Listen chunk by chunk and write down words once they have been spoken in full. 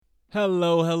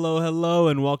Hello, hello, hello,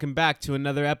 and welcome back to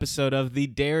another episode of The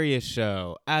Darius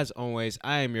Show. As always,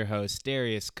 I am your host,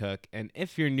 Darius Cook, and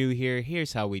if you're new here,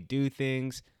 here's how we do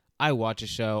things. I watch a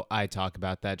show, I talk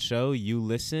about that show, you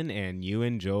listen, and you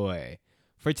enjoy.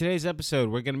 For today's episode,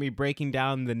 we're going to be breaking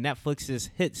down the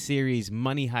Netflix's hit series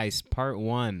Money Heist Part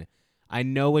 1. I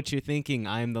know what you're thinking,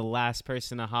 I am the last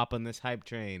person to hop on this hype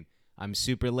train. I'm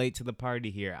super late to the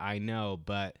party here, I know,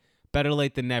 but better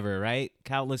late than never, right?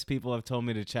 Countless people have told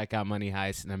me to check out Money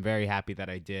Heist, and I'm very happy that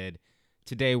I did.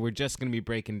 Today, we're just going to be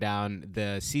breaking down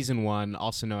the Season 1,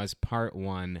 also known as Part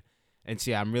 1. And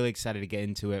so, yeah, I'm really excited to get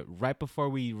into it. Right before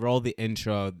we roll the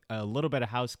intro, a little bit of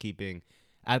housekeeping.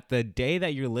 At the day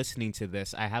that you're listening to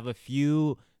this, I have a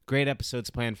few great episodes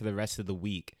planned for the rest of the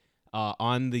week.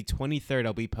 On the 23rd,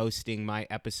 I'll be posting my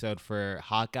episode for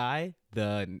Hawkeye,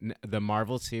 the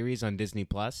Marvel series on Disney+.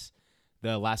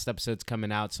 The last episode's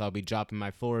coming out, so I'll be dropping my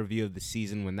full review of the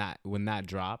season when that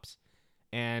drops.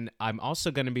 And I'm also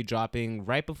going to be dropping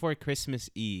right before Christmas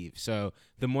Eve. So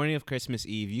the morning of Christmas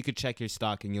Eve, you could check your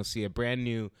stock and you'll see a brand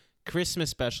new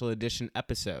Christmas special edition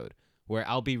episode where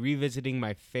I'll be revisiting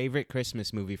my favorite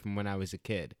Christmas movie from when I was a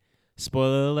kid.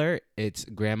 Spoiler alert, it's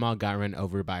Grandma Got Run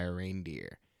Over by a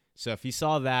Reindeer. So if you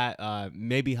saw that,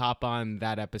 maybe hop on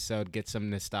that episode, get some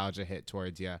nostalgia hit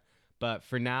towards you. But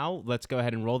for now, let's go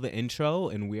ahead and roll the intro,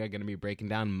 and we are going to be breaking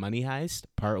down Money Heist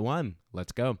Part 1.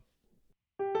 Let's go.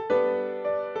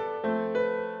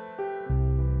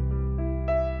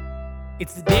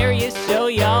 It's the Darius Show,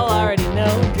 y'all already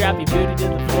know. Drop your booty to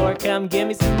the floor, come give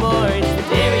me some more. It's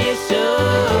the Darius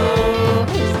Show.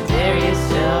 It's the Darius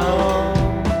Show.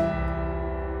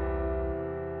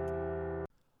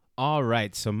 All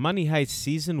right, so Money Heist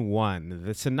Season 1.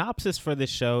 The synopsis for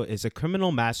this show is a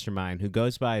criminal mastermind who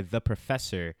goes by The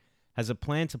Professor has a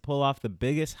plan to pull off the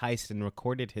biggest heist in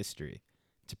recorded history,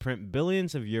 to print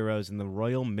billions of euros in the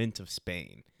Royal Mint of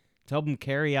Spain. To help him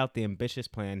carry out the ambitious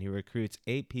plan, he recruits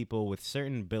 8 people with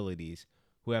certain abilities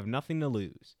who have nothing to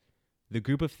lose. The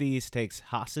group of thieves takes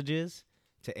hostages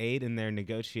to aid in their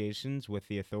negotiations with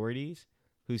the authorities,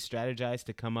 who strategize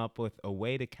to come up with a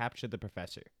way to capture the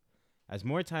professor. As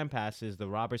more time passes, the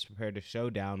robbers prepare to show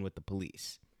down with the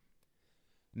police.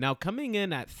 Now, coming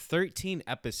in at 13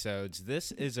 episodes,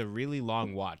 this is a really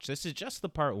long watch. This is just the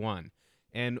Part 1.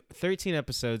 And 13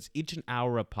 episodes, each an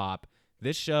hour a pop.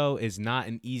 This show is not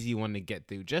an easy one to get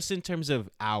through, just in terms of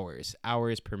hours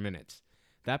per minute.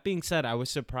 That being said, I was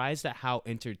surprised at how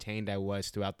entertained I was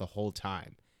throughout the whole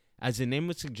time. As the name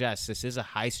would suggest, this is a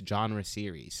heist genre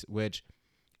series, which,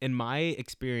 in my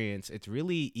experience, it's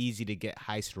really easy to get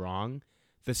heist wrong.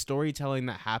 The storytelling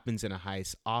that happens in a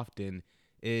heist often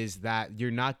is that you're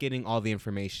not getting all the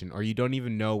information, or you don't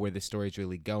even know where the story's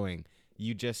really going.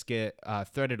 You just get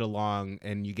threaded along,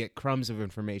 and you get crumbs of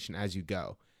information as you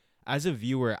go. As a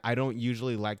viewer, I don't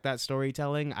usually like that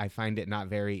storytelling. I find it not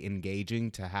very engaging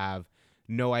to have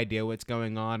no idea what's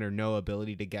going on or no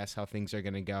ability to guess how things are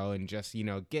going to go and just,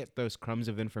 get those crumbs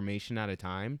of information at a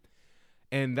time.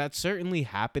 And that's certainly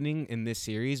happening in this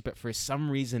series, but for some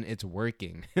reason it's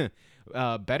working.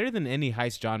 Better than any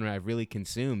heist genre I've really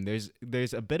consumed.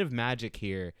 There's a bit of magic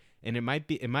here, and it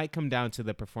might come down to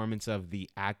the performance of the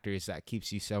actors that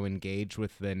keeps you so engaged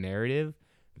with the narrative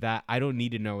that I don't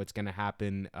need to know what's going to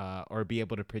happen or be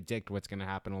able to predict what's going to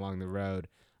happen along the road.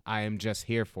 I am just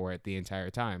here for it the entire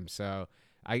time. So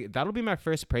that'll be my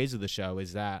first praise of the show,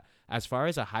 is that as far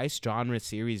as a heist genre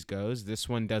series goes, this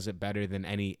one does it better than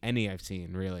any I've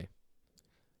seen, really.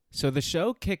 So the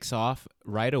show kicks off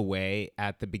right away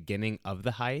at the beginning of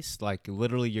the heist. Like,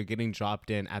 literally, you're getting dropped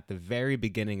in at the very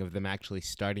beginning of them actually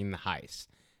starting the heist.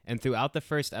 And throughout the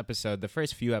first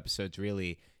few episodes,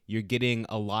 really, you're getting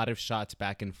a lot of shots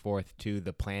back and forth to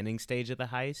the planning stage of the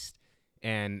heist,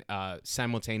 and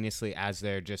simultaneously as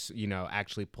they're just,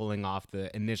 actually pulling off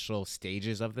the initial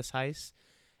stages of this heist.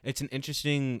 It's an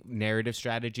interesting narrative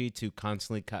strategy to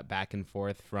constantly cut back and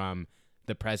forth from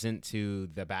the present to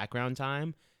the background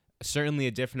time. Certainly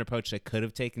a different approach I could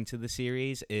have taken to the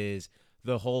series is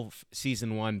the whole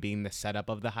season 1 being the setup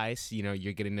of the heist.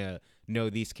 You're getting to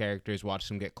know these characters, watch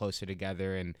them get closer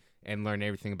together, and learn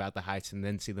everything about the heist, and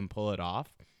then see them pull it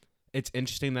off. It's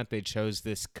interesting that they chose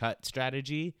this cut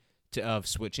strategy of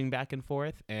switching back and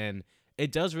forth, and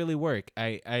it does really work.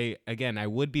 I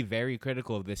would be very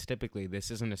critical of this typically. This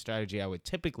isn't a strategy I would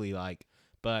typically like,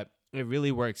 but it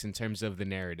really works in terms of the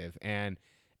narrative. And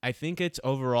I think it's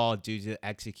overall due to the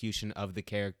execution of the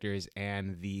characters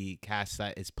and the cast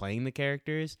that is playing the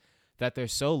characters, that they're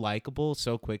so likable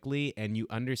so quickly, and you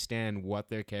understand what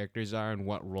their characters are and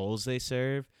what roles they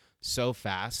serve so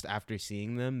fast after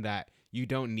seeing them, that you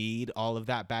don't need all of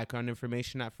that background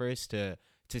information at first to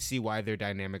to see why their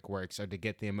dynamic works or to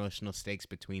get the emotional stakes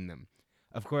between them.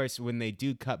 Of course, when they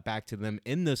do cut back to them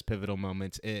in those pivotal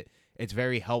moments, it's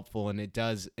very helpful, and it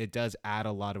does add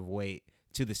a lot of weight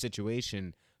to the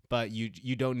situation, but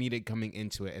you don't need it coming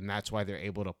into it, and that's why they're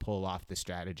able to pull off the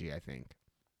strategy, I think.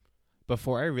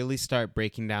 Before I really start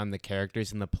breaking down the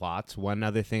characters and the plots, one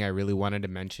other thing I really wanted to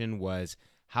mention was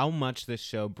how much this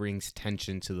show brings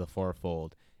tension to the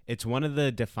fourfold. It's one of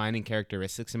the defining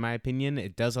characteristics, in my opinion.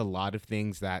 It does a lot of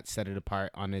things that set it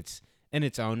apart in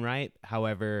its own right.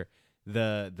 However,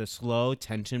 the slow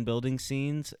tension building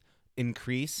scenes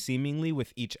increase seemingly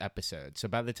with each episode. So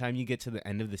by the time you get to the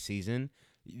end of the season,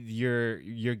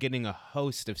 you're getting a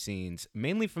host of scenes,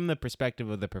 mainly from the perspective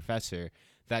of the professor,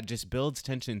 that just builds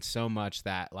tension so much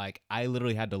that like I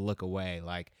literally had to look away.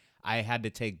 Like I had to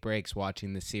take breaks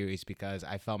watching the series because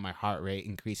I felt my heart rate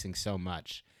increasing so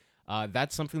much.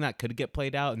 That's something that could get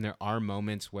played out, and there are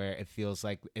moments where it feels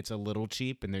like it's a little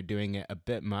cheap and they're doing it a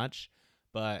bit much.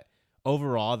 But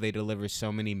overall, they deliver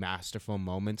so many masterful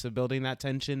moments of building that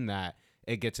tension that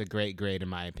it gets a great grade, in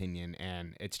my opinion.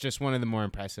 And it's just one of the more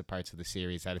impressive parts of the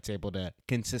series that it's able to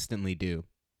consistently do.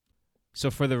 So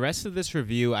for the rest of this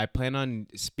review, I plan on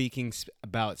speaking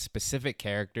about specific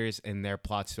characters and their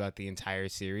plots throughout the entire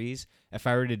series. If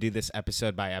I were to do this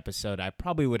episode by episode, I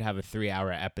probably would have a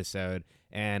 3-hour episode,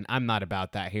 and I'm not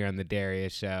about that here on the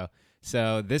Darius Show.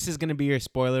 So this is going to be your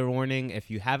spoiler warning. If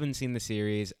you haven't seen the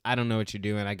series, I don't know what you're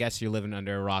doing. I guess you're living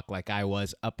under a rock like I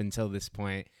was up until this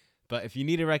point. But if you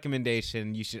need a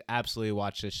recommendation, you should absolutely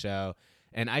watch this show.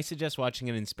 And I suggest watching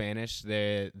it in Spanish.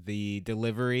 The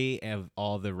delivery of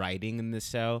all the writing in this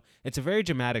show, it's a very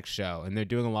dramatic show, and they're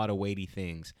doing a lot of weighty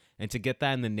things. And to get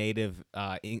that in the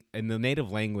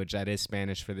native language that is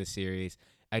Spanish for this series,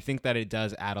 I think that it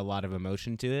does add a lot of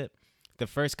emotion to it. The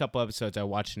first couple episodes I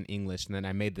watched in English, and then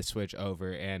I made the switch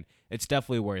over, and it's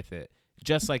definitely worth it.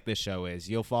 Just like this show is.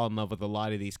 You'll fall in love with a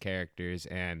lot of these characters,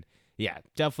 and yeah,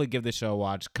 definitely give the show a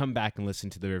watch. Come back and listen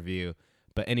to the review.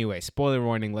 But anyway, spoiler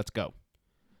warning, let's go.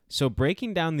 So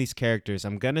breaking down these characters,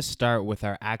 I'm going to start with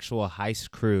our actual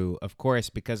Heist crew, of course,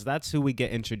 because that's who we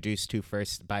get introduced to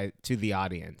first to the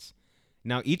audience.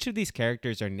 Now, each of these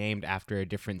characters are named after a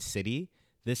different city.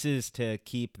 This is to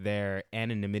keep their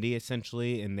anonymity,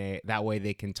 essentially, and that way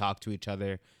they can talk to each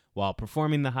other while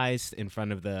performing the heist in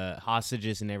front of the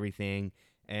hostages and everything,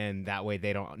 and that way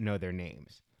they don't know their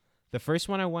names. The first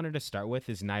one I wanted to start with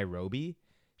is Nairobi.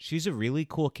 She's a really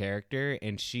cool character,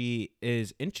 and she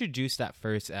is introduced at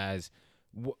first as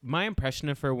my impression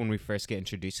of her when we first get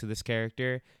introduced to this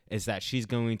character is that she's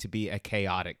going to be a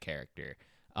chaotic character.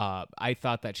 I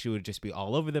thought that she would just be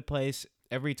all over the place.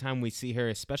 Every time we see her,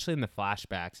 especially in the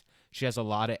flashbacks, she has a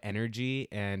lot of energy,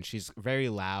 and she's very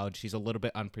loud. She's a little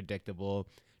bit unpredictable.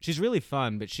 She's really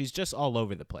fun, but she's just all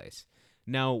over the place.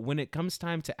 Now, when it comes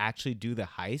time to actually do the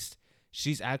heist,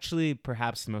 she's actually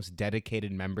perhaps the most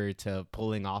dedicated member to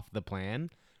pulling off the plan.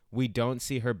 We don't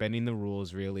see her bending the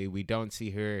rules, really. We don't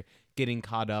see her getting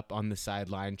caught up on the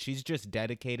sideline. She's just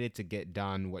dedicated to get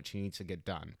done what she needs to get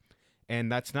done.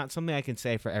 And that's not something I can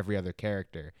say for every other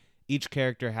character. Each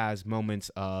character has moments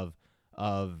of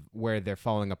where they're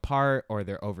falling apart, or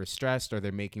they're overstressed, or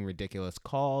they're making ridiculous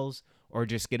calls, or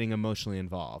just getting emotionally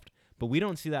involved. But we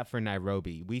don't see that for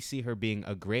Nairobi. We see her being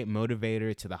a great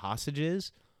motivator to the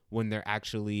hostages when they're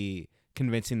actually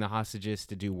convincing the hostages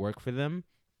to do work for them.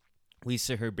 We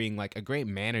see her being like a great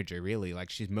manager, really. Like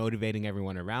she's motivating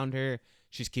everyone around her.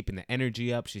 She's keeping the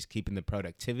energy up. She's keeping the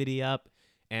productivity up.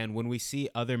 And when we see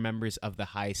other members of the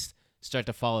heist start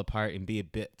to fall apart and be a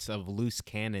bit of loose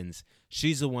cannons,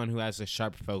 she's the one who has a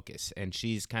sharp focus. And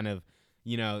she's kind of,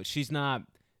 she's not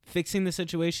fixing the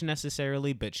situation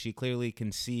necessarily, but she clearly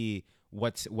can see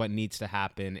what needs to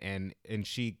happen, and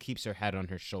she keeps her head on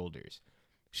her shoulders.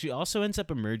 She also ends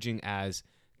up emerging as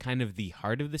kind of the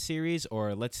heart of the series,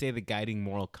 or let's say the guiding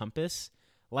moral compass.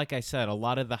 Like I said, a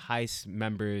lot of the heist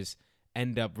members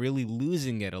end up really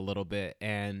losing it a little bit,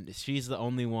 and she's the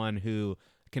only one who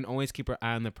can always keep her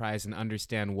eye on the prize and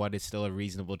understand what is still a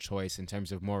reasonable choice in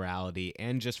terms of morality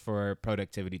and just for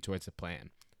productivity towards the plan.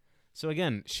 So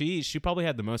again, she probably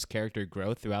had the most character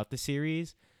growth throughout the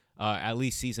series, at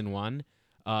least season 1.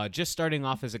 Just starting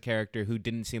off as a character who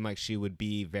didn't seem like she would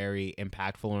be very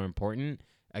impactful or important.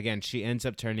 Again, she ends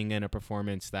up turning in a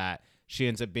performance that she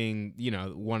ends up being,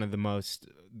 one of the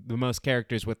most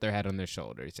characters with their head on their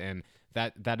shoulders. And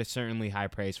that is certainly high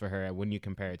praise for her when you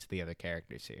compare it to the other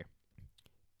characters here.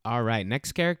 All right,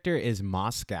 next character is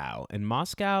Moscow. And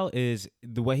Moscow is,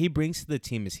 the way he brings to the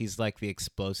team is he's like the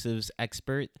explosives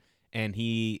expert. And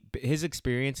his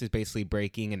experience is basically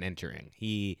breaking and entering.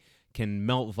 He can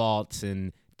melt vaults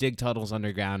and dig tunnels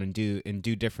underground and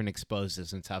do different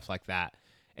explosives and stuff like that.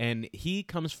 And he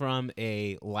comes from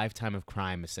a lifetime of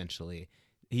crime, essentially.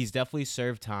 He's definitely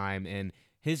served time, and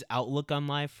his outlook on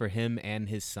life for him and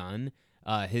his son,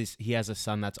 he has a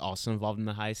son that's also involved in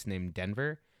the heist named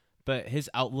Denver, but his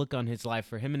outlook on his life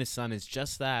for him and his son is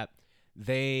just that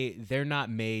they're not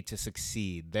made to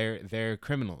succeed. They're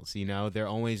criminals, you know. They're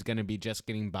always going to be just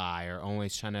getting by or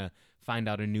always trying to find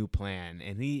out a new plan.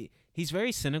 And he's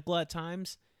very cynical at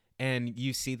times, and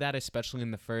you see that especially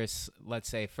in the first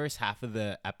half of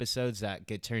the episodes that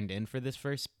get turned in for this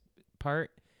first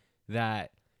part,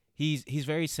 that he's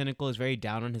very cynical, is very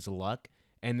down on his luck,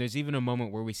 and there's even a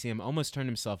moment where we see him almost turn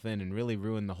himself in and really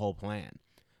ruin the whole plan.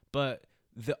 But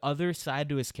the other side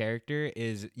to his character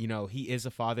is, you know, he is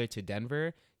a father to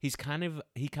Denver. He kind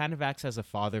of acts as a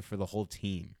father for the whole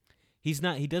team. He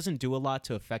doesn't do a lot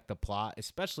to affect the plot,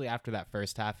 especially after that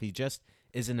first half. He just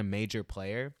isn't a major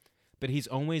player, but he's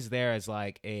always there as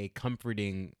like a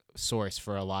comforting source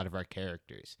for a lot of our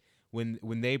characters. When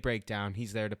they break down,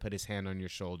 he's there to put his hand on your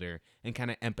shoulder and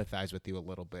kind of empathize with you a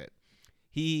little bit.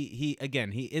 He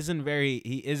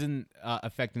isn't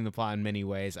affecting the plot in many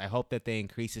ways. I hope that they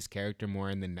increase his character more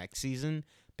in the next season,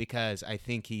 because I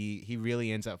think he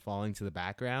really ends up falling to the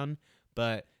background.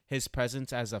 But his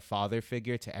presence as a father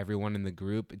figure to everyone in the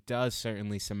group does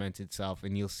certainly cement itself,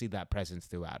 and you'll see that presence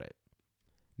throughout it.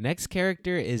 Next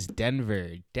character is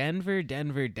Denver.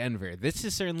 Denver. This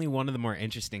is certainly one of the more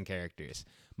interesting characters.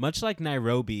 Much like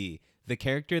Nairobi, the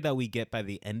character that we get by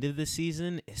the end of the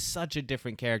season is such a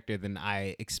different character than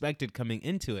I expected coming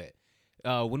into it.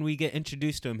 When we get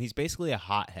introduced to him, he's basically a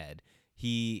hothead.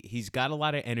 He's got a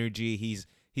lot of energy.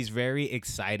 He's very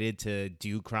excited to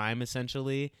do crime,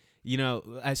 essentially. You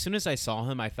know, as soon as I saw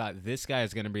him, I thought this guy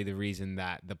is going to be the reason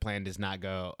that the plan does not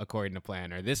go according to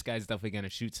plan, or this guy's definitely going to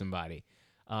shoot somebody.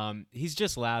 He's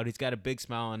just loud. He's got a big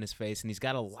smile on his face, and he's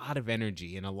got a lot of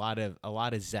energy and a lot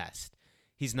of zest.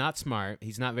 He's not smart.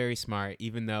 He's not very smart,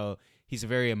 even though he's a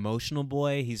very emotional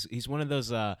boy. He's one of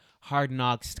those hard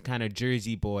knocks kind of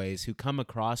Jersey boys who come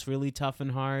across really tough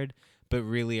and hard, but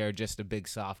really are just a big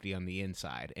softy on the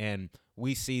inside. And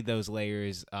we see those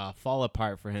layers fall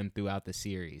apart for him throughout the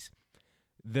series.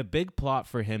 The big plot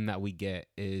for him that we get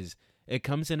is it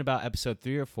comes in about episode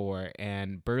 3 or 4,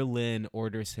 and Berlin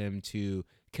orders him to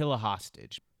kill a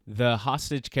hostage. The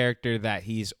hostage character that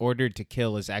he's ordered to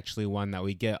kill is actually one that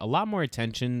we get a lot more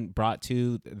attention brought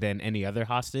to than any other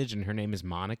hostage, and her name is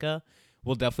Monica.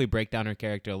 We'll definitely break down her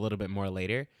character a little bit more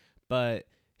later, but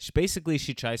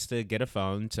she tries to get a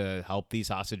phone to help these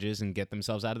hostages and get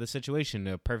themselves out of the situation,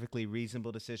 a perfectly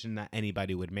reasonable decision that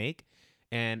anybody would make.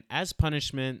 And as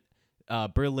punishment,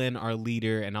 Berlin, our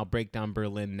leader, and I'll break down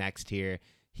Berlin next here,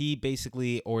 he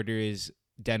basically orders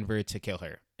Denver to kill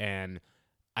her. And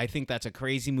I think that's a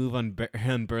crazy move on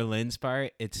Berlin's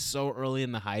part. It's so early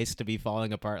in the heist to be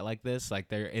falling apart like this. Like,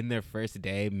 they're in their first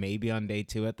day, maybe on day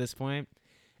 2 at this point.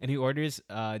 And he orders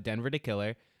Denver to kill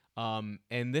her.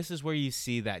 And this is where you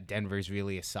see that Denver's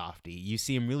really a softie. You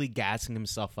see him really gassing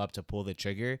himself up to pull the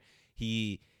trigger.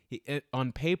 He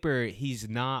on paper, he's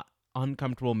not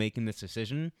uncomfortable making this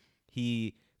decision.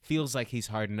 He feels like he's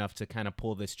hard enough to kind of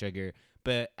pull this trigger,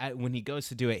 but when he goes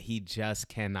to do it, he just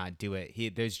cannot do it.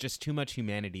 There's just too much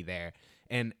humanity there,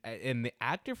 and the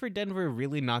actor for Denver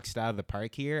really knocks it out of the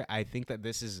park here. I think that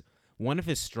this is one of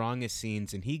his strongest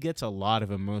scenes, and he gets a lot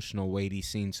of emotional, weighty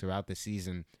scenes throughout the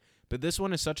season. But this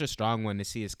one is such a strong one to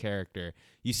see his character.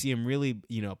 You see him really,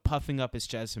 puffing up his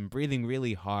chest and breathing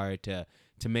really hard to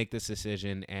make this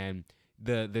decision, and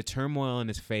the turmoil in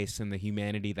his face and the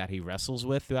humanity that he wrestles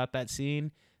with throughout that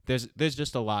scene, there's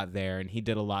just a lot there, and he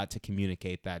did a lot to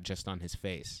communicate that just on his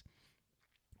face.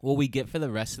 What we get for the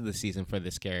rest of the season for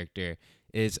this character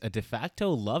is a de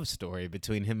facto love story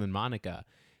between him and Monica.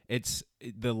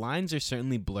 The lines are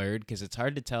certainly blurred because it's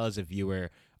hard to tell as a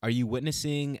viewer, are you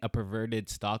witnessing a perverted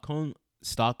Stockholm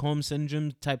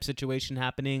syndrome type situation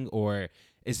happening, or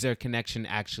is their connection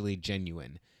actually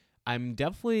genuine? I'm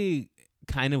definitely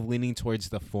kind of leaning towards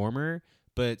the former,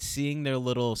 but seeing their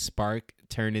little spark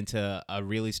turn into a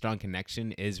really strong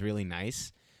connection is really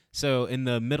nice. So in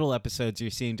the middle episodes,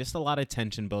 you're seeing just a lot of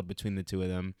tension build between the two of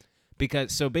them,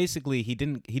 because basically he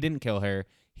didn't kill her.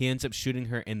 He ends up shooting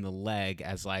her in the leg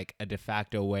as like a de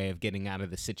facto way of getting out of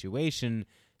the situation,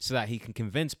 so that he can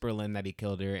convince Berlin that he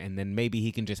killed her, and then maybe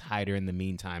he can just hide her in the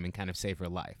meantime and kind of save her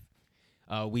life.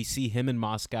 We see him and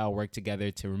Moscow work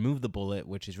together to remove the bullet,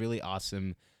 which is really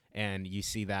awesome. And you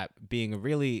see that being a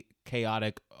really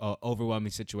chaotic,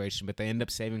 overwhelming situation, but they end up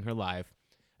saving her life.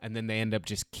 And then they end up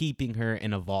just keeping her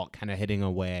in a vault, kind of hiding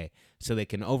away, so they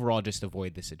can overall just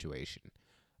avoid the situation.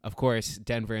 Of course,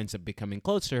 Denver ends up becoming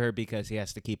close to her because he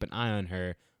has to keep an eye on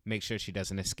her, make sure she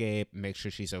doesn't escape, make sure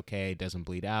she's okay, doesn't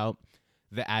bleed out.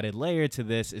 The added layer to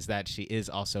this is that she is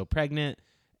also pregnant,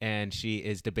 and she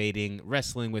is debating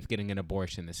wrestling with getting an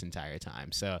abortion this entire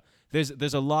time. So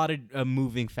there's a lot of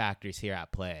moving factors here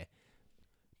at play.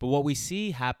 But what we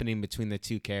see happening between the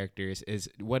two characters is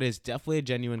what is definitely a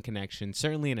genuine connection,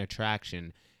 certainly an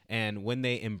attraction. And when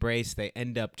they embrace, they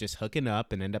end up just hooking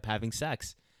up and end up having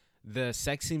sex. The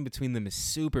sex scene between them is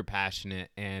super passionate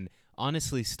and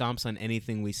honestly stomps on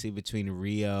anything we see between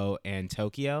Rio and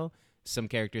Tokyo. Some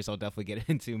characters I'll definitely get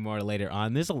into more later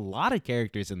on. There's a lot of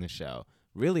characters in the show.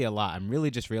 Really a lot. I'm really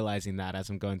just realizing that as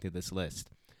I'm going through this list.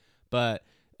 But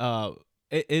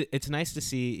it's nice to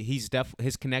see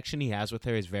his connection he has with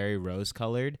her is very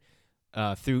rose-colored,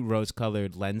 through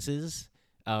rose-colored lenses.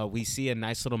 We see a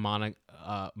nice little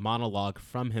monologue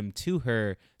from him to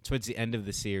her towards the end of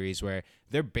the series where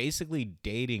they're basically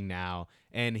dating now,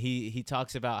 and he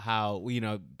talks about how,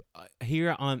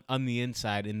 here on the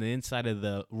inside, in the inside of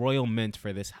the Royal Mint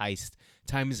for this heist,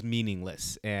 time is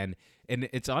meaningless. And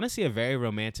it's honestly a very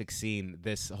romantic scene,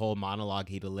 this whole monologue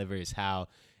he delivers, how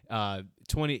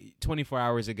 24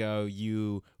 hours ago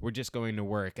you were just going to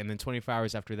work, and then 24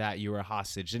 hours after that you were a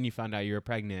hostage, then you found out you were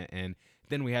pregnant, and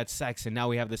then we had sex, and now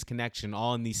we have this connection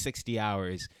all in these 60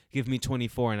 hours. Give me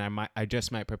 24 and I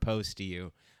just might propose to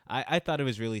you. I thought it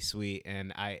was really sweet,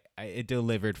 and it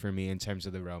delivered for me in terms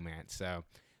of the romance. So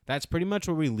that's pretty much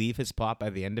where we leave his plot by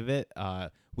the end of it.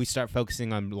 We start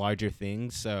focusing on larger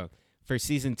things. So for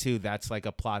season 2, that's like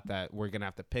a plot that we're going to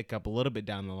have to pick up a little bit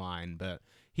down the line, but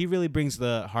he really brings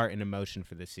the heart and emotion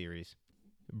for the series.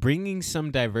 Bringing some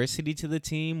diversity to the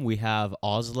team, we have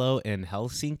Oslo and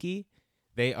Helsinki.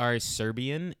 They are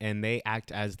Serbian, and they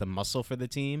act as the muscle for the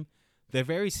team. They're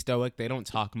very stoic. They don't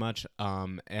talk much,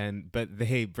 but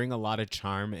they bring a lot of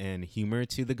charm and humor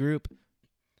to the group.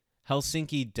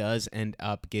 Helsinki does end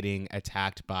up getting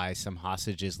attacked by some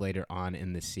hostages later on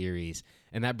in the series,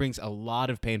 and that brings a lot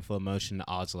of painful emotion to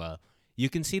Oslo. You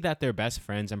can see that they're best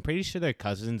friends. I'm pretty sure they're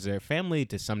cousins. They're family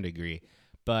to some degree,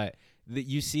 but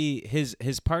you see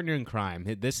his partner in crime.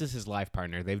 This is his life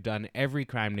partner. They've done every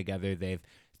crime together.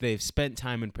 They've spent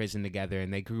time in prison together,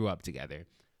 and they grew up together.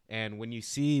 And when you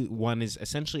see one is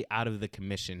essentially out of the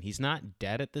commission, he's not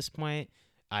dead at this point.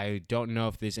 I don't know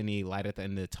if there's any light at the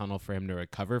end of the tunnel for him to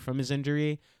recover from his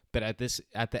injury. But at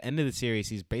the end of the series,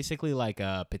 he's basically like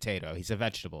a potato. He's a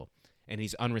vegetable, and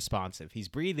he's unresponsive. He's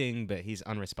breathing, but he's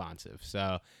unresponsive.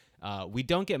 So we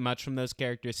don't get much from those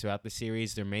characters throughout the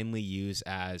series. They're mainly used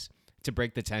as to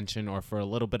break the tension or for a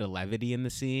little bit of levity in the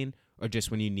scene, or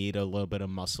just when you need a little bit of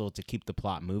muscle to keep the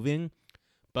plot moving.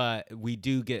 But we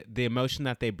do get the emotion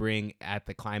that they bring at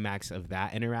the climax of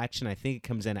that interaction. I think it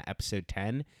comes in at episode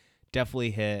 10.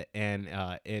 Definitely hit, and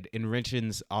it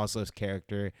enriches Oslo's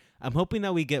character. I'm hoping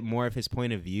that we get more of his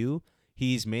point of view.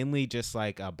 He's mainly just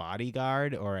like a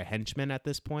bodyguard or a henchman at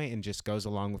this point and just goes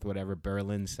along with whatever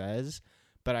Berlin says.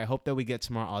 But I hope that we get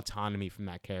some more autonomy from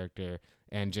that character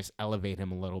and just elevate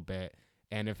him a little bit.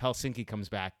 And if Helsinki comes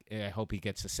back, I hope he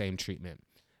gets the same treatment.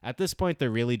 At this point, they're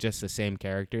really just the same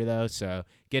character, though, so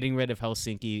getting rid of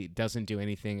Helsinki doesn't do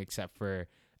anything except for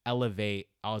elevate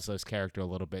Oslo's character a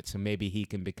little bit, so maybe he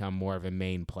can become more of a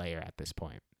main player at this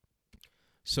point.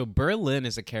 So Berlin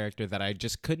is a character that I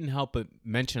just couldn't help but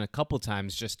mention a couple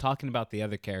times just talking about the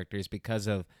other characters because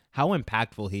of how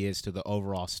impactful he is to the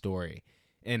overall story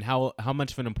and how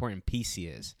much of an important piece he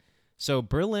is. So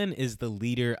Berlin is the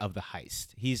leader of the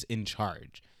heist. He's in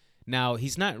charge. Now,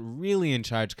 he's not really in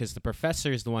charge because the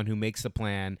professor is the one who makes the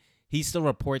plan. He still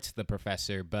reports to the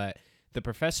professor, but the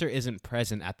professor isn't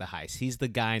present at the heist. He's the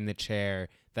guy in the chair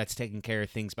that's taking care of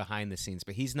things behind the scenes,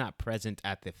 but he's not present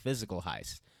at the physical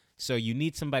heist. So you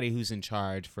need somebody who's in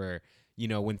charge for,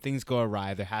 when things go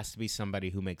awry, there has to be somebody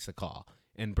who makes a call.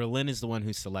 And Berlin is the one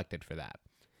who's selected for that.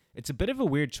 It's a bit of a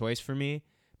weird choice for me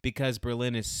because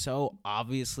Berlin is so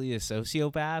obviously a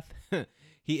sociopath.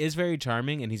 He is very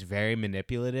charming and he's very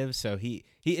manipulative, so he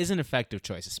is an effective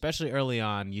choice, especially early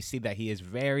on. You see that he is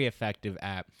very effective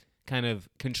at kind of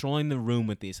controlling the room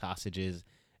with these hostages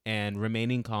and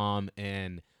remaining calm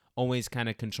and always kind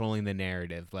of controlling the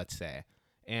narrative, let's say.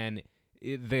 And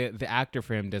the actor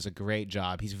for him does a great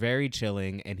job. He's very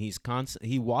chilling, and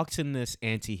he walks in this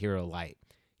anti-hero light.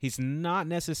 He's not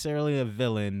necessarily a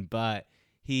villain, but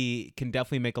he can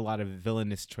definitely make a lot of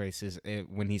villainous choices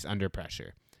when he's under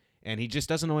pressure. And he just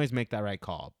doesn't always make that right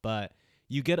call. But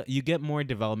you get more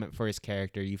development for his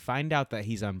character. You find out that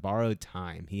he's on borrowed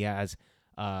time. He has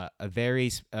a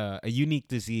unique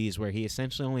disease where he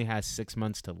essentially only has 6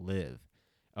 months to live.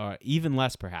 or even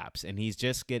less perhaps, and he's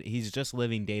just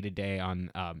living day to day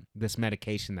on this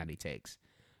medication that he takes.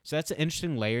 So that's an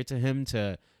interesting layer to him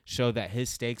to show that his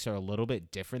stakes are a little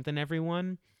bit different than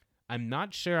everyone. I'm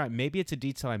not sure. Maybe it's a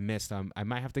detail I missed. I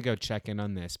might have to go check in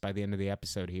on this by the end of the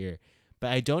episode here.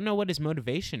 But I don't know what his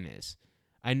motivation is.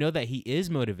 I know that he is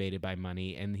motivated by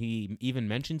money, and he even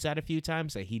mentions that a few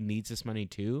times that he needs this money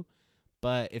too.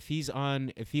 But if he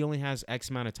only has X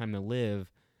amount of time to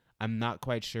live, I'm not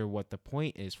quite sure what the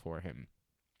point is for him.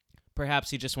 Perhaps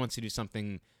he just wants to do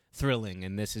something thrilling,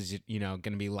 and this is, going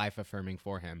to be life affirming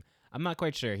for him. I'm not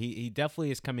quite sure. He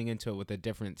definitely is coming into it with a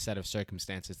different set of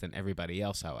circumstances than everybody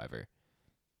else, however.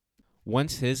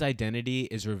 Once his identity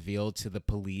is revealed to the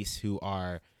police who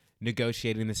are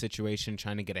negotiating the situation,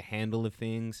 trying to get a handle of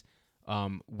things,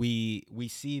 we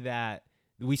see that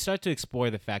we start to explore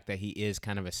the fact that he is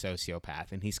kind of a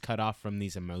sociopath and he's cut off from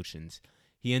these emotions.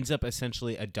 He ends up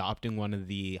essentially adopting one of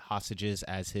the hostages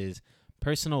as his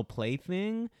personal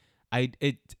plaything. I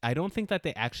don't think that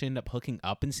they actually end up hooking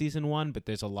up in season 1, but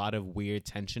there's a lot of weird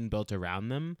tension built around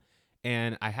them.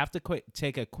 And I have to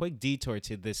take a quick detour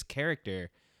to this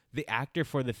character. The actor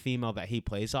for the female that he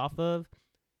plays off of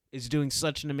is doing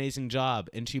such an amazing job,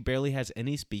 and she barely has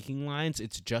any speaking lines.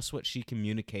 It's just what she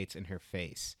communicates in her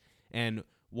face. And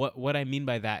what I mean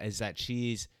by that is that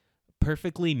she's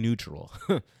perfectly neutral.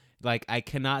 Like, I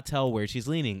cannot tell where she's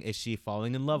leaning. Is she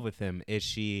falling in love with him? Is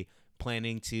she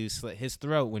planning to slit his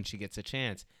throat when she gets a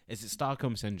chance? Is it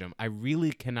Stockholm Syndrome? I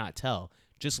really cannot tell.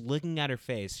 Just looking at her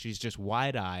face, she's just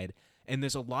wide-eyed, and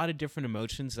there's a lot of different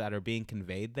emotions that are being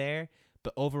conveyed there,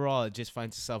 but overall it just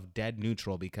finds itself dead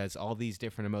neutral because all these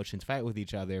different emotions fight with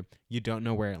each other. You don't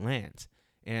know where it lands.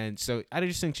 And so I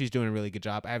just think she's doing a really good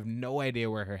job. I have no idea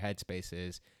where her headspace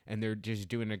is, and they're just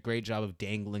doing a great job of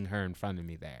dangling her in front of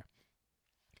me there.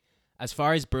 As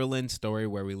far as Berlin's story,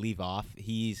 where we leave off,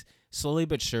 he's slowly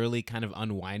but surely kind of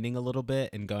unwinding a little bit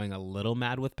and going a little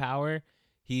mad with power.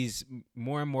 He's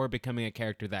more and more becoming a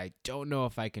character that I don't know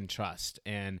if I can trust.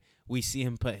 And we see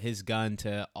him put his gun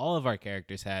to all of our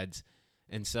characters' heads.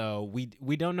 And so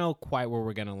we don't know quite where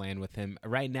we're going to land with him.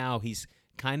 Right now, he's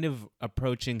kind of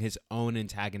approaching his own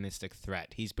antagonistic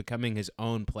threat. He's becoming his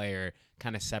own player,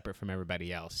 kind of separate from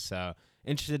everybody else. So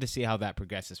interested to see how that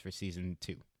progresses for season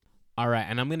 2. All right,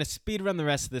 and I'm going to speed run the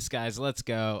rest of this, guys. Let's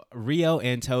go. Rio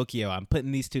and Tokyo. I'm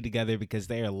putting these two together because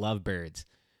they are lovebirds.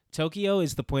 Tokyo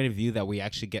is the point of view that we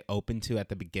actually get open to at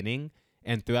the beginning,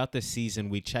 and throughout the season,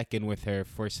 we check in with her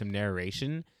for some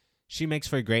narration. She makes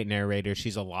for a great narrator.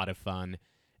 She's a lot of fun.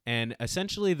 And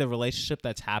essentially, the relationship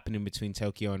that's happening between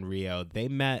Tokyo and Rio, they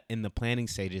met in the planning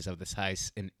stages of this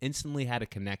heist and instantly had a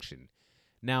connection.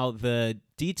 Now, the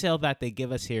detail that they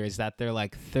give us here is that they're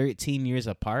like 13 years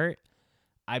apart.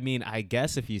 I mean, I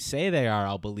guess if you say they are,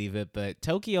 I'll believe it, but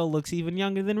Tokyo looks even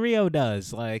younger than Rio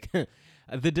does. Like,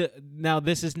 now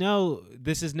this is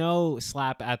no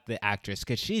slap at the actress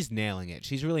because she's nailing it.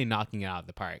 She's really knocking it out of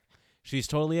the park. She's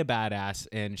totally a badass,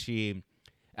 and she,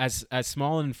 as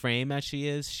small in frame as she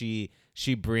is,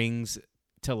 she brings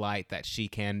to light that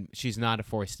she's not a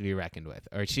force to be reckoned with,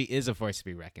 or she is a force to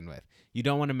be reckoned with. You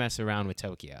don't want to mess around with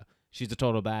Tokyo. She's a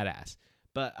total badass.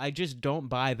 But I just don't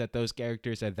buy that those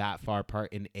characters are that far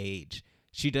apart in age.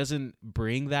 She doesn't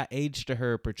bring that age to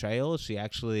her portrayal. She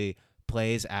actually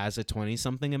plays as a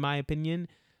 20-something, in my opinion.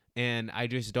 And I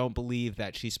just don't believe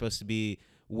that she's supposed to be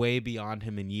way beyond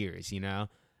him in years, you know?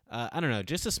 I don't know,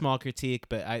 just a small critique,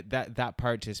 but that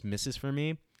part just misses for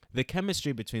me. The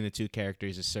chemistry between the two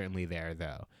characters is certainly there,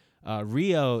 though.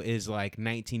 Rio is like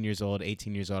 19 years old,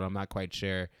 18 years old, I'm not quite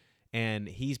sure. And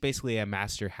he's basically a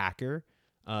master hacker.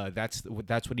 That's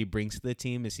what he brings to the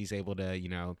team, is he's able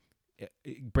to,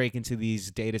 break into these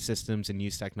data systems and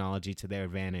use technology to their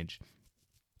advantage.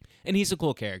 And he's a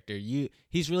cool character.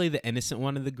 He's really the innocent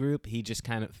one of the group. He just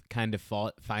kind of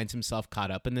finds himself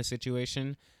caught up in the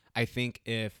situation. I think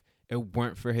if it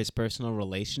weren't for his personal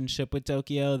relationship with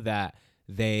Tokyo, that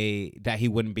he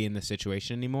wouldn't be in the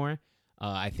situation anymore.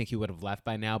 I think he would have left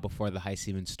by now before the heist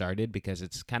even started, because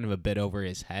it's kind of a bit over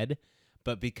his head.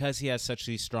 But because he has such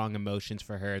these strong emotions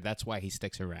for her, that's why he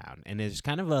sticks around. And there's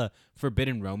kind of a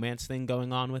forbidden romance thing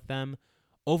going on with them.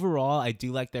 Overall, I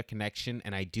do like their connection,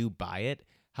 and I do buy it.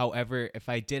 However, if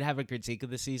I did have a critique of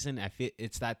the season, I feel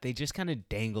it's that they just kind of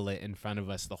dangle it in front of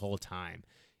us the whole time.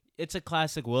 It's a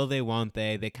classic will they, won't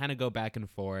they. They kind of go back and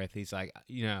forth. He's like,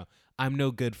 I'm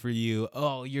no good for you.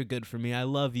 Oh, you're good for me. I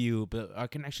love you, but our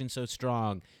connection's so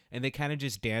strong. And they kind of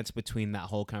just dance between that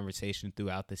whole conversation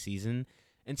throughout the season.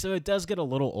 And so it does get a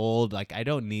little old. Like, I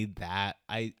don't need that.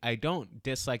 I don't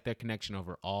dislike their connection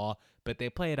overall, but they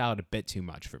play it out a bit too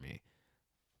much for me.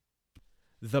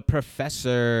 The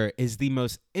professor is the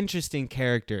most interesting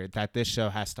character that this show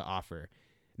has to offer.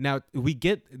 Now, we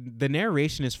get the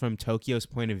narration is from Tokyo's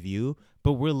point of view,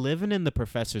 but we're living in the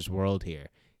professor's world here.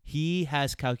 He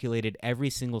has calculated every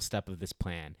single step of this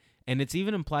plan. And it's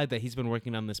even implied that he's been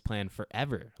working on this plan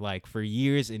forever, like for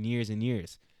years and years and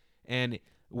years. And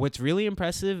what's really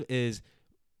impressive is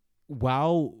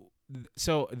while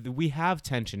we have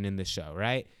tension in the show,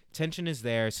 right? Tension is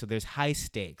there, so there's high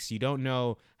stakes. You don't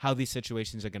know how these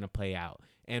situations are going to play out,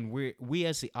 and we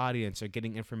as the audience are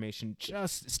getting information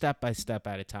just step by step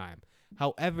at a time.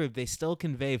 However, they still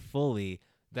convey fully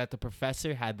that the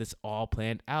professor had this all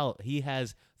planned out. He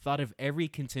has thought of every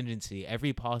contingency,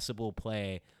 every possible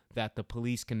play that the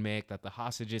police can make, that the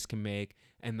hostages can make,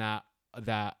 and that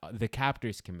the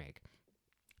captors can make.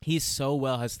 He so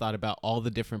well has thought about all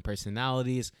the different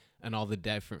personalities and all the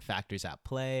different factors at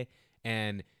play,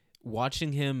 and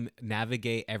watching him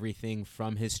navigate everything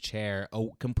from his chair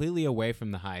completely away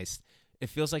from the heist, it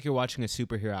feels like you're watching a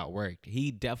superhero at work.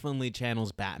 He definitely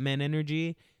channels Batman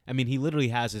energy. I mean, he literally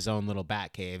has his own little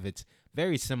bat cave. It's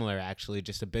very similar, actually,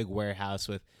 just a big warehouse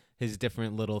with his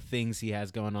different little things he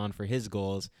has going on for his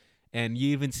goals. And you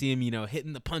even see him,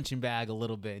 hitting the punching bag a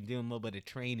little bit and doing a little bit of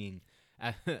training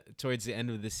towards the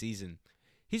end of the season.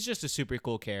 He's just a super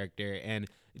cool character, and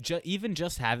even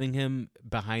just having him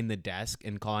behind the desk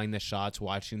and calling the shots,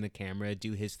 watching the camera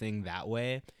do his thing that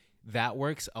way, that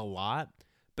works a lot.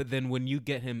 But then when you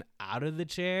get him out of the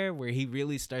chair, where he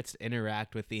really starts to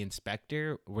interact with the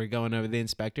inspector, we're going over the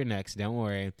inspector next, don't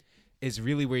worry, is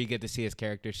really where you get to see his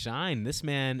character shine. This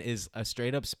man is a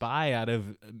straight up spy out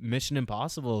of Mission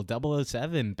Impossible,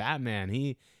 007, Batman.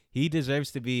 He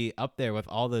deserves to be up there with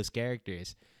all those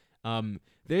characters.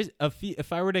 There's a few.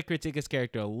 If I were to critique his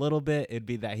character a little bit, it'd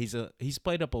be that he's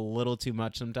played up a little too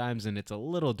much sometimes, and it's a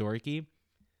little dorky.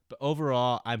 But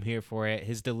overall, I'm here for it.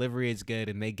 His delivery is good,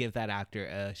 and they give that actor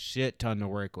a shit ton to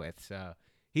work with. So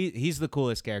he's the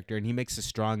coolest character, and he makes the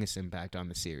strongest impact on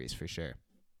the series for sure.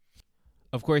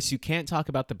 Of course, you can't talk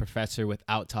about the professor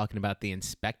without talking about the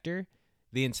inspector.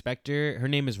 The inspector, her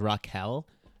name is Raquel,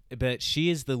 but she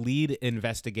is the lead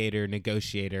investigator,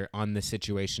 negotiator on the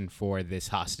situation for this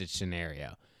hostage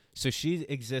scenario. So she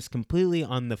exists completely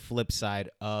on the flip side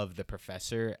of the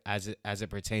professor as it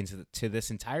pertains to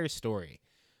this entire story.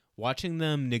 Watching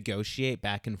them negotiate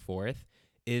back and forth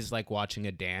is like watching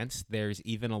a dance. There's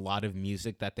even a lot of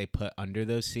music that they put under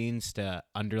those scenes to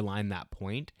underline that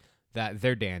point that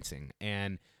they're dancing.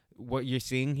 And what you're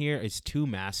seeing here is two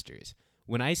masters.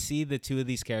 When I see the two of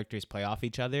these characters play off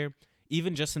each other,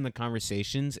 even just in the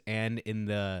conversations and in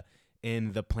the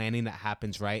planning that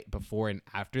happens right before and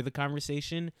after the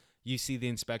conversation, you see the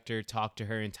inspector talk to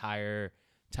her entire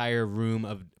room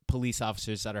of police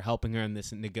officers that are helping her in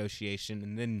this negotiation,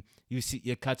 and then you see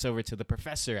it cuts over to the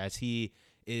professor as he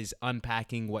is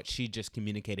unpacking what she just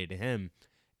communicated to him.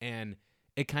 And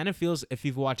it kind of feels, if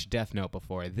you've watched Death Note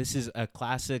before, this is a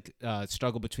classic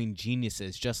struggle between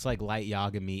geniuses, just like Light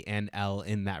Yagami and L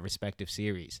in that respective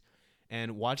series.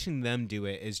 And watching them do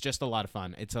it is just a lot of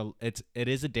fun. It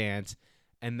is a dance,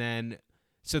 and then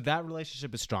so that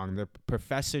relationship is strong. The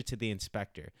professor to the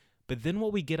inspector, but then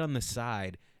what we get on the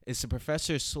side is the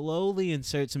professor slowly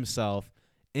inserts himself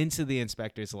into the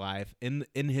inspector's life in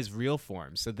his real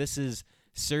form. So this is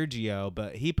Sergio,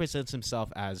 but he presents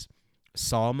himself as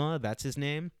Salma, that's his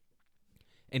name,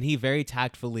 and he very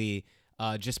tactfully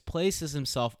just places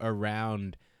himself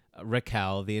around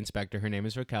Raquel, the inspector. Her name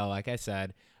is Raquel, like I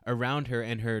said, around her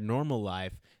in her normal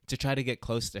life to try to get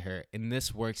close to her, and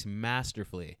this works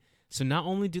masterfully. So not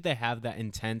only do they have that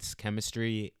intense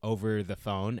chemistry over the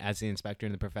phone as the inspector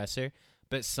and the professor,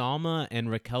 but Salma and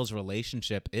Raquel's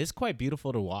relationship is quite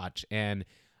beautiful to watch. And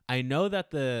I know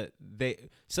that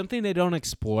something they don't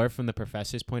explore from the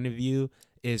professor's point of view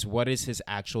is what is his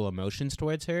actual emotions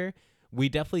towards her. We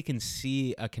definitely can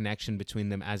see a connection between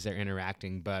them as they're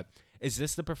interacting, but is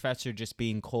this the professor just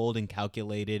being cold and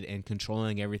calculated and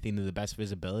controlling everything to the best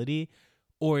visibility?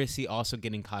 Or is he also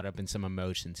getting caught up in some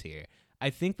emotions here? I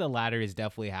think the latter is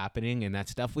definitely happening, and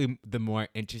that's definitely the more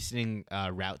interesting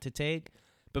route to take.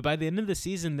 But by the end of the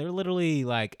season, they're literally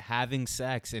like having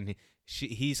sex, and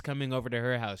he's coming over to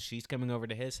her house, she's coming over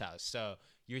to his house. So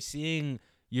you're seeing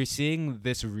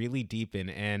this really deepen,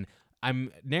 and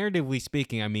I'm narratively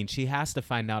speaking, I mean, she has to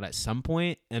find out at some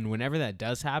point, and whenever that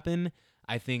does happen,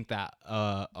 I think that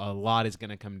a lot is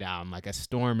going to come down. Like a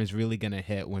storm is really going to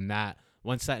hit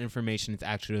once that information is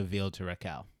actually revealed to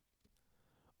Raquel.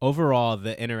 Overall,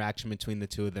 the interaction between the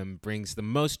two of them brings the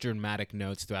most dramatic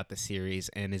notes throughout the series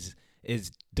and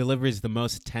delivers the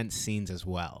most tense scenes as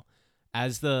well.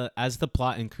 As the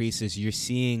plot increases, you're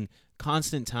seeing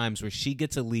constant times where she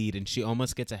gets a lead and she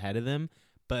almost gets ahead of them,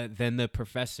 but then the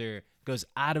professor goes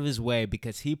out of his way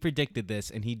because he predicted this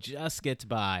and he just gets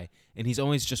by, and he's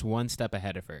always just one step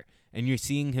ahead of her. And you're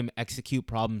seeing him execute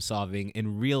problem solving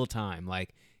in real time.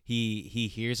 Like he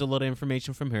hears a little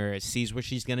information from her, sees where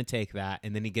she's going to take that,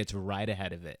 and then he gets right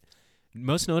ahead of it.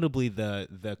 Most notably,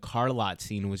 the car lot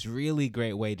scene was really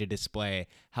great way to display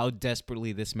how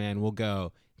desperately this man will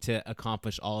go to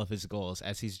accomplish all of his goals,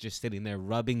 as he's just sitting there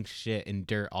rubbing shit and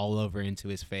dirt all over into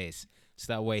his face,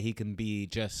 so that way he can be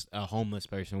just a homeless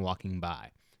person walking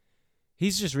by.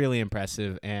 He's just really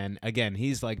impressive, and again,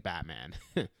 he's like Batman.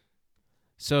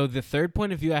 So the third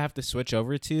point of view I have to switch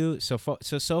over to,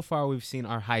 so far we've seen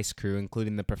our heist crew,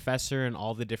 including the professor and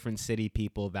all the different city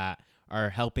people that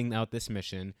are helping out this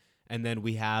mission. And then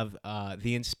we have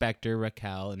the inspector,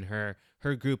 Raquel, and her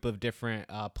group of different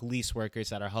police workers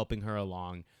that are helping her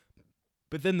along.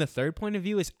 But then the third point of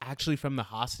view is actually from the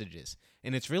hostages.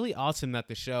 And it's really awesome that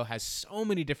the show has so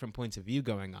many different points of view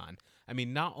going on. I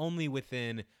mean, not only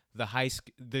within the heist,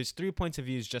 there's 3 points of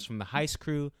views just from the heist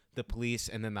crew, the police,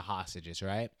 and then the hostages,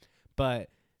 right? But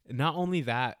not only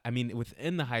that, I mean,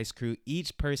 within the heist crew,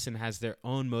 each person has their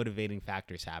own motivating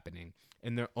factors happening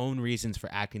and their own reasons for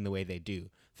acting the way they do,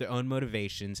 their own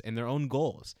motivations and their own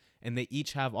goals. And they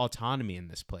each have autonomy in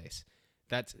this place.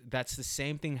 That's the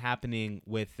same thing happening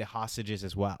with the hostages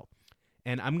as well.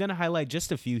 And I'm going to highlight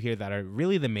just a few here that are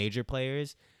really the major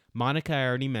players. Monica, I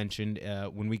already mentioned,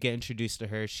 when we get introduced to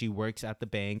her, she works at the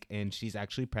bank and she's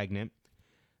actually pregnant.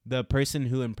 The person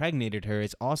who impregnated her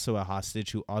is also a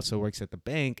hostage who also works at the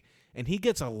bank, and he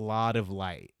gets a lot of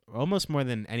light, almost more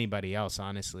than anybody else,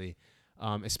 honestly,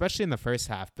 especially in the first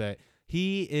half. But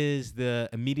he is the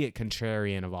immediate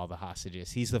contrarian of all the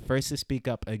hostages. He's the first to speak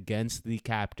up against the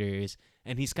captors,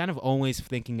 and he's kind of always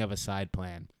thinking of a side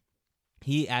plan.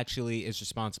 He actually is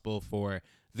responsible for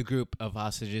the group of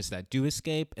hostages that do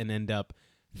escape and end up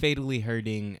fatally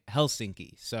hurting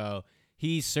Helsinki. So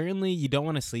he's certainly, you don't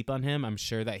want to sleep on him. I'm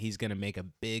sure that he's going to make a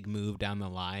big move down the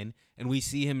line, and we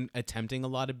see him attempting a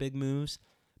lot of big moves,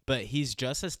 but he's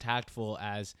just as tactful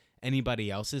as anybody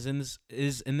else is in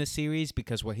this series,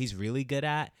 because what he's really good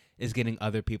at is getting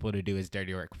other people to do his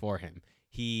dirty work for him.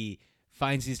 He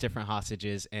finds these different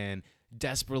hostages and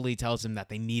desperately tells them that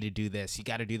they need to do this. You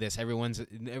got to do this. Everyone's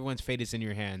fate is in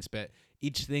your hands. But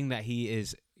each thing that he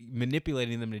is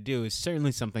manipulating them to do is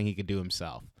certainly something he could do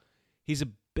himself. He's a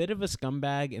bit of a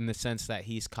scumbag in the sense that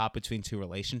he's caught between two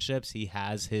relationships. He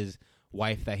has his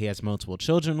wife that he has multiple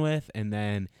children with, and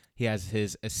then he has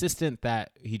his assistant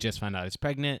that he just found out is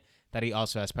pregnant, that he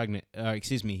also has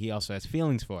he also has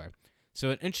feelings for.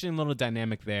 So an interesting little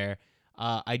dynamic there.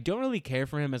 I don't really care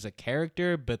for him as a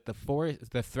character, but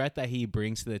the threat that he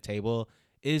brings to the table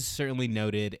is certainly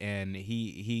noted, and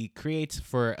he creates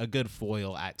for a good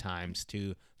foil at times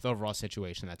to the overall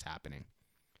situation that's happening.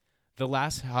 The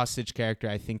last hostage character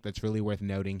I think that's really worth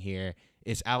noting here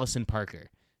is Allison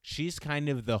Parker. She's kind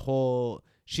of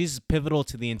she's pivotal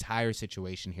to the entire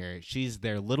situation here. She's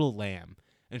their little lamb,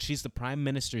 and she's the prime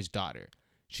minister's daughter.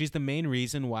 She's the main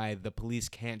reason why the police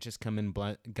can't just come in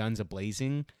guns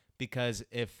a-blazing, because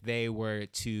if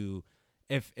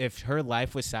her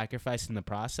life was sacrificed in the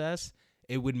process,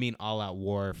 it would mean all-out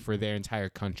war for their entire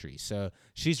country. So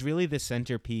she's really the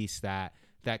centerpiece that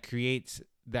creates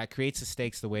the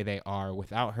stakes the way they are.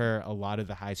 Without her, a lot of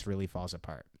the heist really falls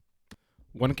apart.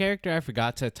 One character I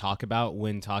forgot to talk about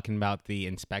when talking about the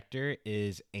inspector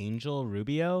is Angel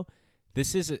Rubio.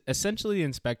 This is essentially the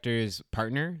inspector's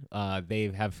partner.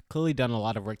 They have clearly done a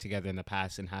lot of work together in the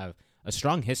past and have a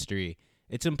strong history.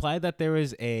 It's implied that there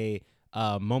was a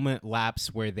moment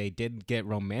lapse where they did get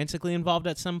romantically involved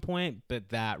at some point, but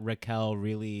that Raquel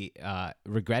really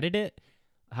regretted it.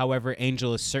 However,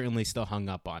 Angel is certainly still hung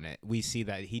up on it. We see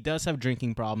that he does have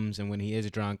drinking problems, and when he is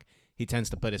drunk, he tends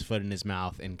to put his foot in his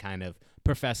mouth and kind of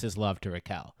profess his love to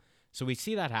Raquel. So we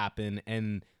see that happen,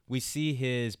 and we see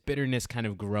his bitterness kind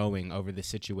of growing over the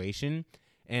situation.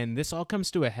 And this all comes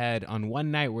to a head on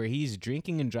one night where he's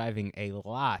drinking and driving a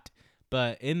lot.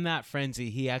 But in that frenzy,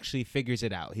 he actually figures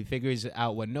it out. He figures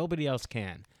out what nobody else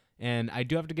can. And I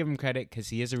do have to give him credit because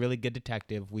he is a really good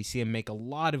detective. We see him make a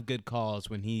lot of good calls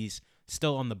when he's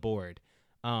still on the board.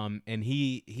 And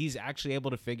he's actually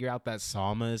able to figure out that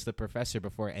Salma is the professor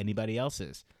before anybody else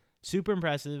is. Super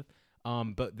impressive.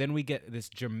 But then we get this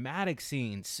dramatic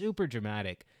scene, super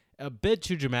dramatic, a bit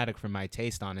too dramatic for my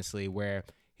taste, honestly, where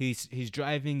he's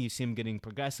driving, you see him getting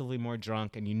progressively more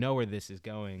drunk, and you know where this is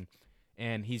going.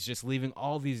 And he's just leaving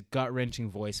all these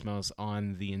gut-wrenching voicemails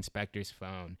on the inspector's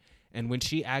phone. And when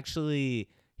she actually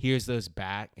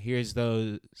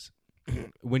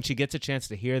when she gets a chance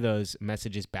to hear those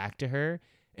messages back to her,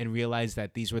 and realized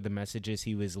that these were the messages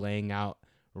he was laying out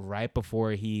right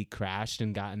before he crashed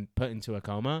and gotten put into a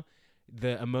coma,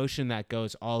 the emotion that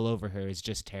goes all over her is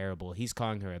just terrible. He's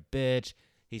calling her a bitch.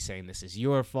 He's saying, this is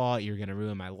your fault. You're going to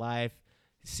ruin my life.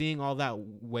 Seeing all that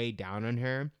weigh down on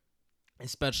her,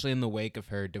 especially in the wake of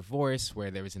her divorce,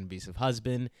 where there was an abusive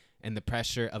husband, and the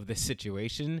pressure of the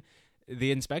situation,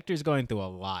 the inspector's going through a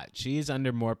lot. She's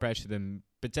under more pressure than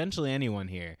potentially anyone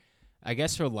here. I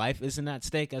guess her life isn't at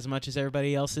stake as much as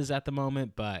everybody else is at the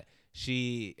moment, but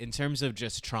she, in terms of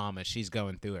just trauma, she's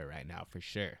going through it right now for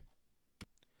sure.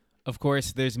 Of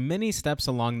course, there's many steps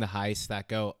along the heist that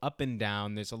go up and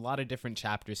down. There's a lot of different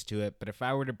chapters to it, but if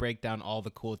I were to break down all the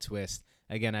cool twists,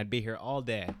 again, I'd be here all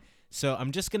day. So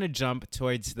I'm just going to jump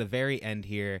towards the very end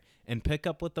here and pick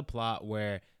up with the plot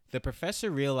where the professor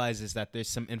realizes that there's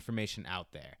some information out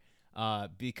there.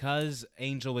 Because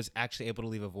Angel was actually able to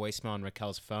leave a voicemail on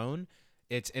Raquel's phone,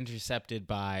 it's intercepted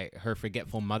by her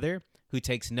forgetful mother, who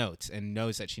takes notes and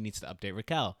knows that she needs to update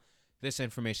Raquel. This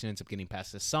information ends up getting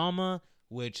passed to Salma,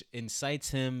 which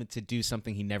incites him to do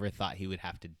something he never thought he would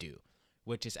have to do,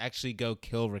 which is actually go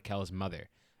kill Raquel's mother.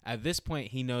 At this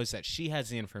point, he knows that she has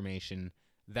the information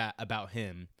that about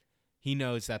him. He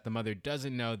knows that the mother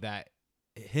doesn't know that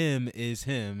him is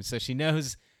him, so she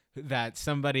knows that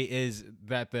somebody is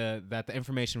that the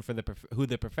information for who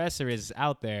the professor is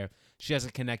out there. She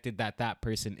hasn't connected that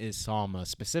person is Salma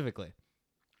specifically.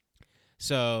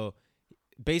 So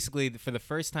basically, for the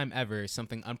first time ever,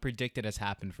 something unpredicted has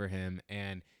happened for him,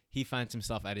 and he finds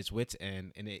himself at his wit's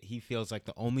end, and he feels like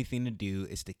the only thing to do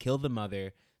is to kill the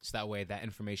mother, so that way that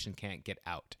information can't get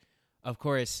out. Of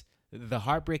course, the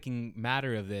heartbreaking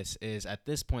matter of this is, at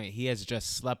this point, he has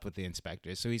just slept with the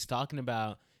inspector. So he's talking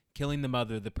about killing the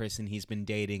mother of the person he's been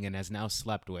dating and has now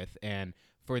slept with, and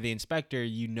for the inspector,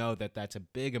 you know that that's a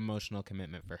big emotional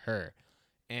commitment for her.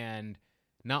 And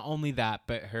not only that,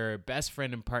 but her best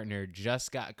friend and partner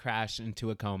just got crashed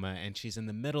into a coma, and she's in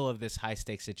the middle of this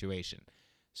high-stakes situation.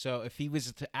 So if he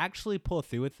was to actually pull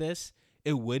through with this,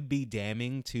 it would be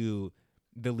damning to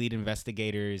the lead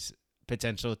investigator's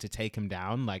potential to take him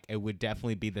down. Like, it would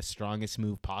definitely be the strongest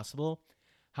move possible.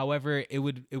 However, it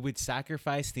would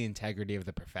sacrifice the integrity of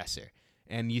the professor.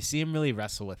 And you see him really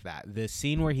wrestle with that. The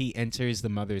scene where he enters the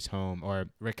mother's home, or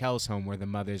Raquel's home where the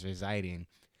mother's residing,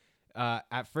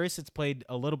 at first it's played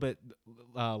a little bit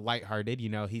lighthearted. You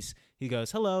know, he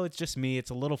goes, hello, it's just me.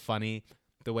 It's a little funny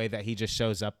the way that he just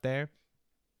shows up there.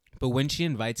 But when she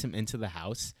invites him into the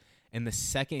house, and the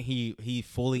second he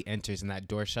fully enters and that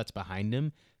door shuts behind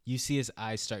him, you see his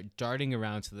eyes start darting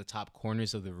around to the top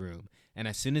corners of the room. And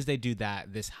as soon as they do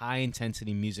that, this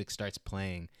high-intensity music starts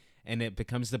playing, and it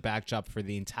becomes the backdrop for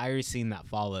the entire scene that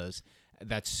follows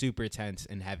that's super tense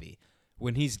and heavy.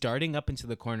 When he's darting up into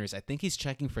the corners, I think he's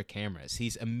checking for cameras.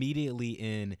 He's immediately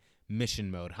in mission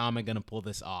mode. How am I going to pull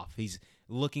this off? He's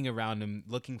looking around him,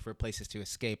 looking for places to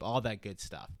escape, all that good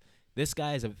stuff. This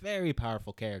guy is a very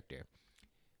powerful character.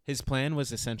 His plan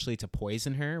was essentially to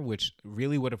poison her, which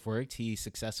really would have worked. He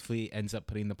successfully ends up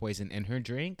putting the poison in her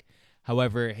drink.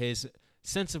 However, his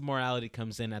sense of morality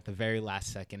comes in at the very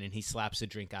last second, and he slaps the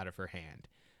drink out of her hand.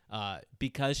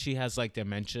 Because she has like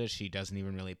dementia, she doesn't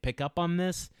even really pick up on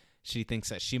this. She thinks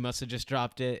that she must have just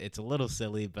dropped it. It's a little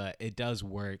silly, but it does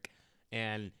work.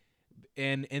 And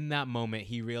in that moment,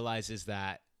 he realizes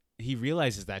that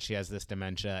she has this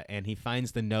dementia, and he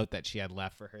finds the note that she had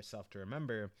left for herself to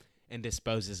remember and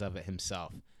disposes of it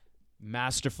himself.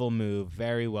 Masterful move,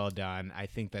 very well done. I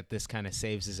think that this kind of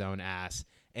saves his own ass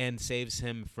and saves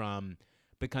him from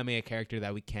becoming a character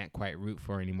that we can't quite root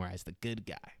for anymore as the good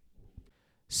guy.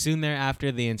 Soon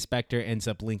thereafter, the inspector ends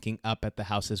up linking up at the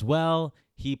house as well.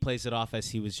 He plays it off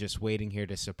as he was just waiting here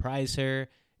to surprise her,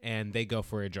 and they go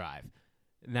for a drive.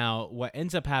 Now, what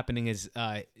ends up happening is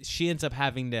she ends up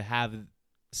having to have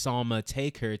Salma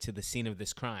take her to the scene of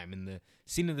this crime. And the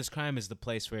scene of this crime is the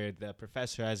place where the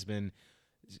professor has been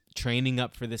training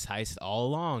up for this heist all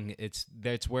along.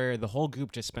 That's where the whole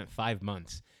group just spent 5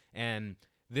 months. And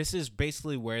this is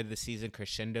basically where the season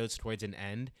crescendos towards an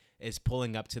end, is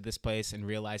pulling up to this place and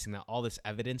realizing that all this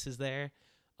evidence is there.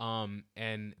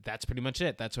 And that's pretty much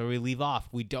it. That's where we leave off.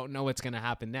 We don't know what's going to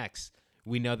happen next.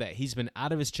 We know that he's been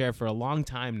out of his chair for a long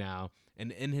time now,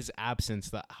 and in his absence,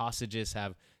 the hostages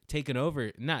have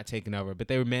not taken over, but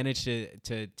they were managed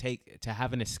to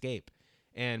have an escape.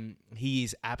 And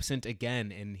he's absent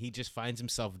again, and he just finds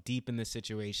himself deep in this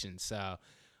situation. So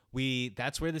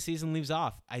that's where the season leaves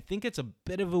off. I think it's a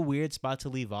bit of a weird spot to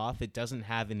leave off. It doesn't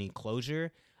have any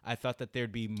closure. I thought that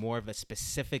there'd be more of a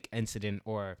specific incident,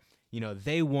 or,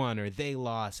 they won or they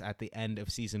lost at the end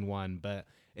of season 1. But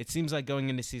it seems like going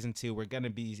into season 2, we're going to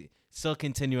be still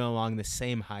continuing along the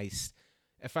same heist.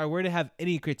 if I were to have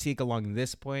any critique along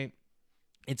this point,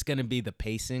 it's going to be the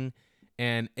pacing.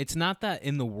 And it's not that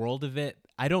in the world of it,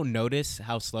 I don't notice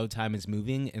how slow time is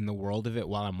moving in the world of it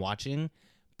while I'm watching,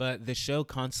 but the show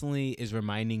constantly is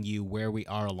reminding you where we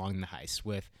are along the heist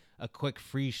with a quick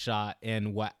free shot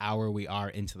and what hour we are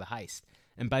into the heist.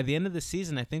 And by the end of the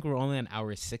season, I think we're only on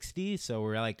hour 60, so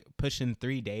we're like pushing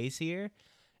 3 days here.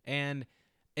 And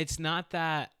it's not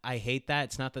that I hate that.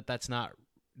 It's not that that's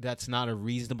not a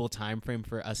reasonable time frame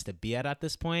for us to be at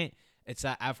this point. It's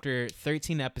that after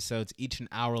 13 episodes, each an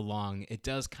hour long, it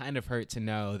does kind of hurt to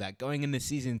know that going into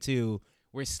season 2,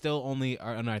 we're still only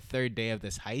on our 3rd day of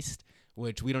this heist,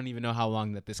 which we don't even know how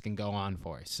long that this can go on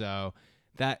for. So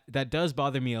that does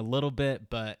bother me a little bit,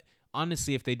 but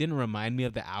honestly, if they didn't remind me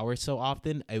of the hour so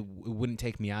often, it wouldn't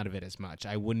take me out of it as much.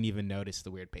 I wouldn't even notice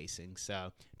the weird pacing.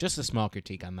 So just a small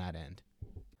critique on that end.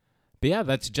 But yeah,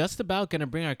 that's just about going to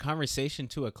bring our conversation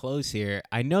to a close here.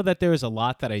 I know that there was a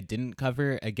lot that I didn't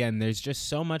cover. Again, there's just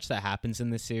so much that happens in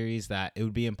this series that it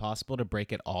would be impossible to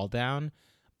break it all down.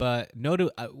 But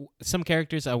some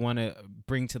characters I want to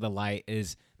bring to the light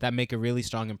is that make a really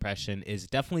strong impression is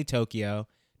definitely Tokyo,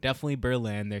 definitely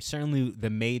Berlin. They're certainly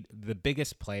the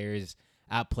biggest players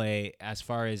at play as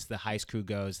far as the heist crew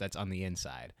goes that's on the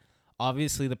inside.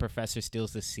 Obviously, the professor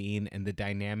steals the scene and the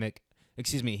dynamic.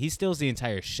 He steals the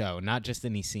entire show, not just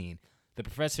any scene. The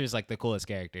professor is like the coolest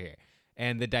character here.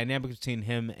 And the dynamic between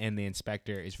him and the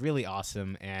inspector is really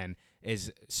awesome and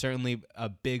is certainly a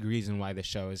big reason why the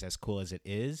show is as cool as it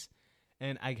is.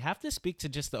 And I have to speak to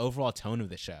just the overall tone of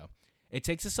the show. It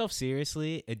takes itself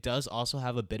seriously. It does also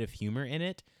have a bit of humor in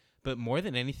it. But more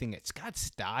than anything, it's got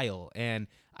style. And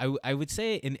I would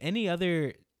say in any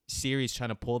other series trying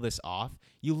to pull this off,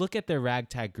 you look at their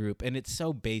ragtag group and it's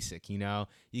so basic. You got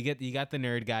the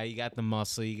nerd guy, you got the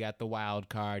muscle, you got the wild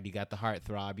card, you got the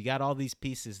heartthrob, you got all these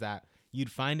pieces that you'd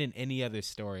find in any other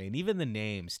story. And even the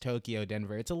names, Tokyo,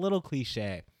 Denver, it's a little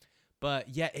cliche,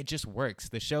 but yet it just works.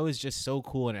 The show is just so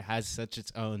cool and it has such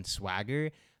its own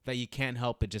swagger that you can't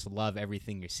help but just love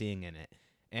everything you're seeing in it.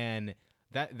 And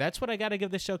that's what I got to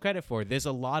give the show credit for. There's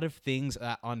a lot of things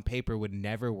that on paper would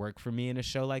never work for me in a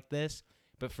show like this,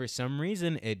 but for some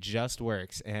reason, it just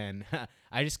works, and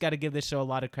I just got to give this show a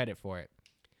lot of credit for it.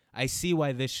 I see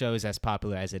why this show is as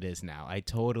popular as it is now. I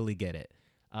totally get it.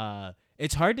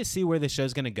 It's hard to see where the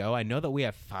show's going to go. I know that we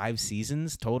have 5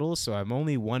 seasons total, so I'm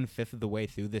only 1/5 of the way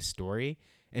through this story,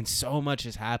 and so much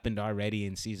has happened already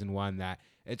in season 1 that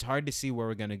it's hard to see where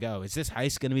we're going to go. Is this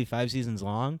heist going to be 5 seasons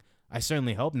long? I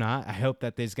certainly hope not. I hope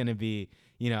that there's going to be,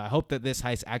 I hope that this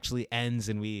heist actually ends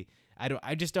and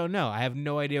I just don't know. I have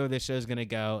no idea where this show is going to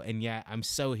go, and yet I'm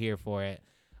so here for it.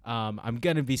 I'm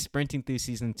going to be sprinting through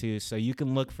season 2, so you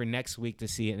can look for next week to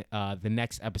see the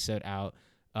next episode out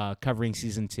covering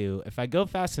season 2. If I go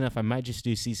fast enough, I might just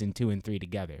do season 2 and 3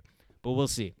 together, but we'll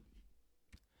see.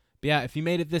 But yeah, if you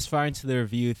made it this far into the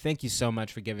review, thank you so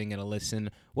much for giving it a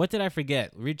listen. What did I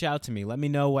forget? Reach out to me. Let me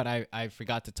know what I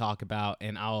forgot to talk about,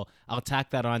 and I'll tack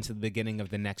that on to the beginning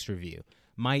of the next review.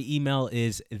 My email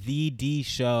is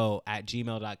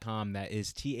thedshow@gmail.com. That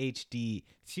is THEDSHOW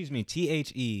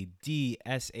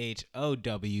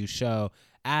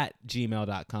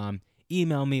show@gmail.com.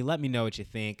 Email me. Let me know what you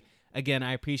think. Again,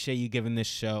 I appreciate you giving this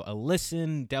show a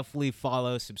listen. Definitely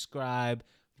follow, subscribe,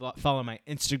 follow my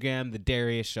Instagram, The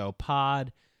Darius Show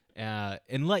Pod,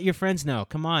 and let your friends know.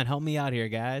 Come on, help me out here,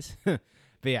 guys. But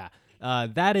yeah.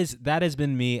 That has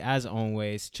been me as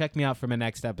always. Check me out for my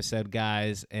next episode,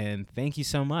 guys, and thank you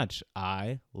so much.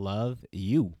 I love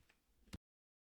you.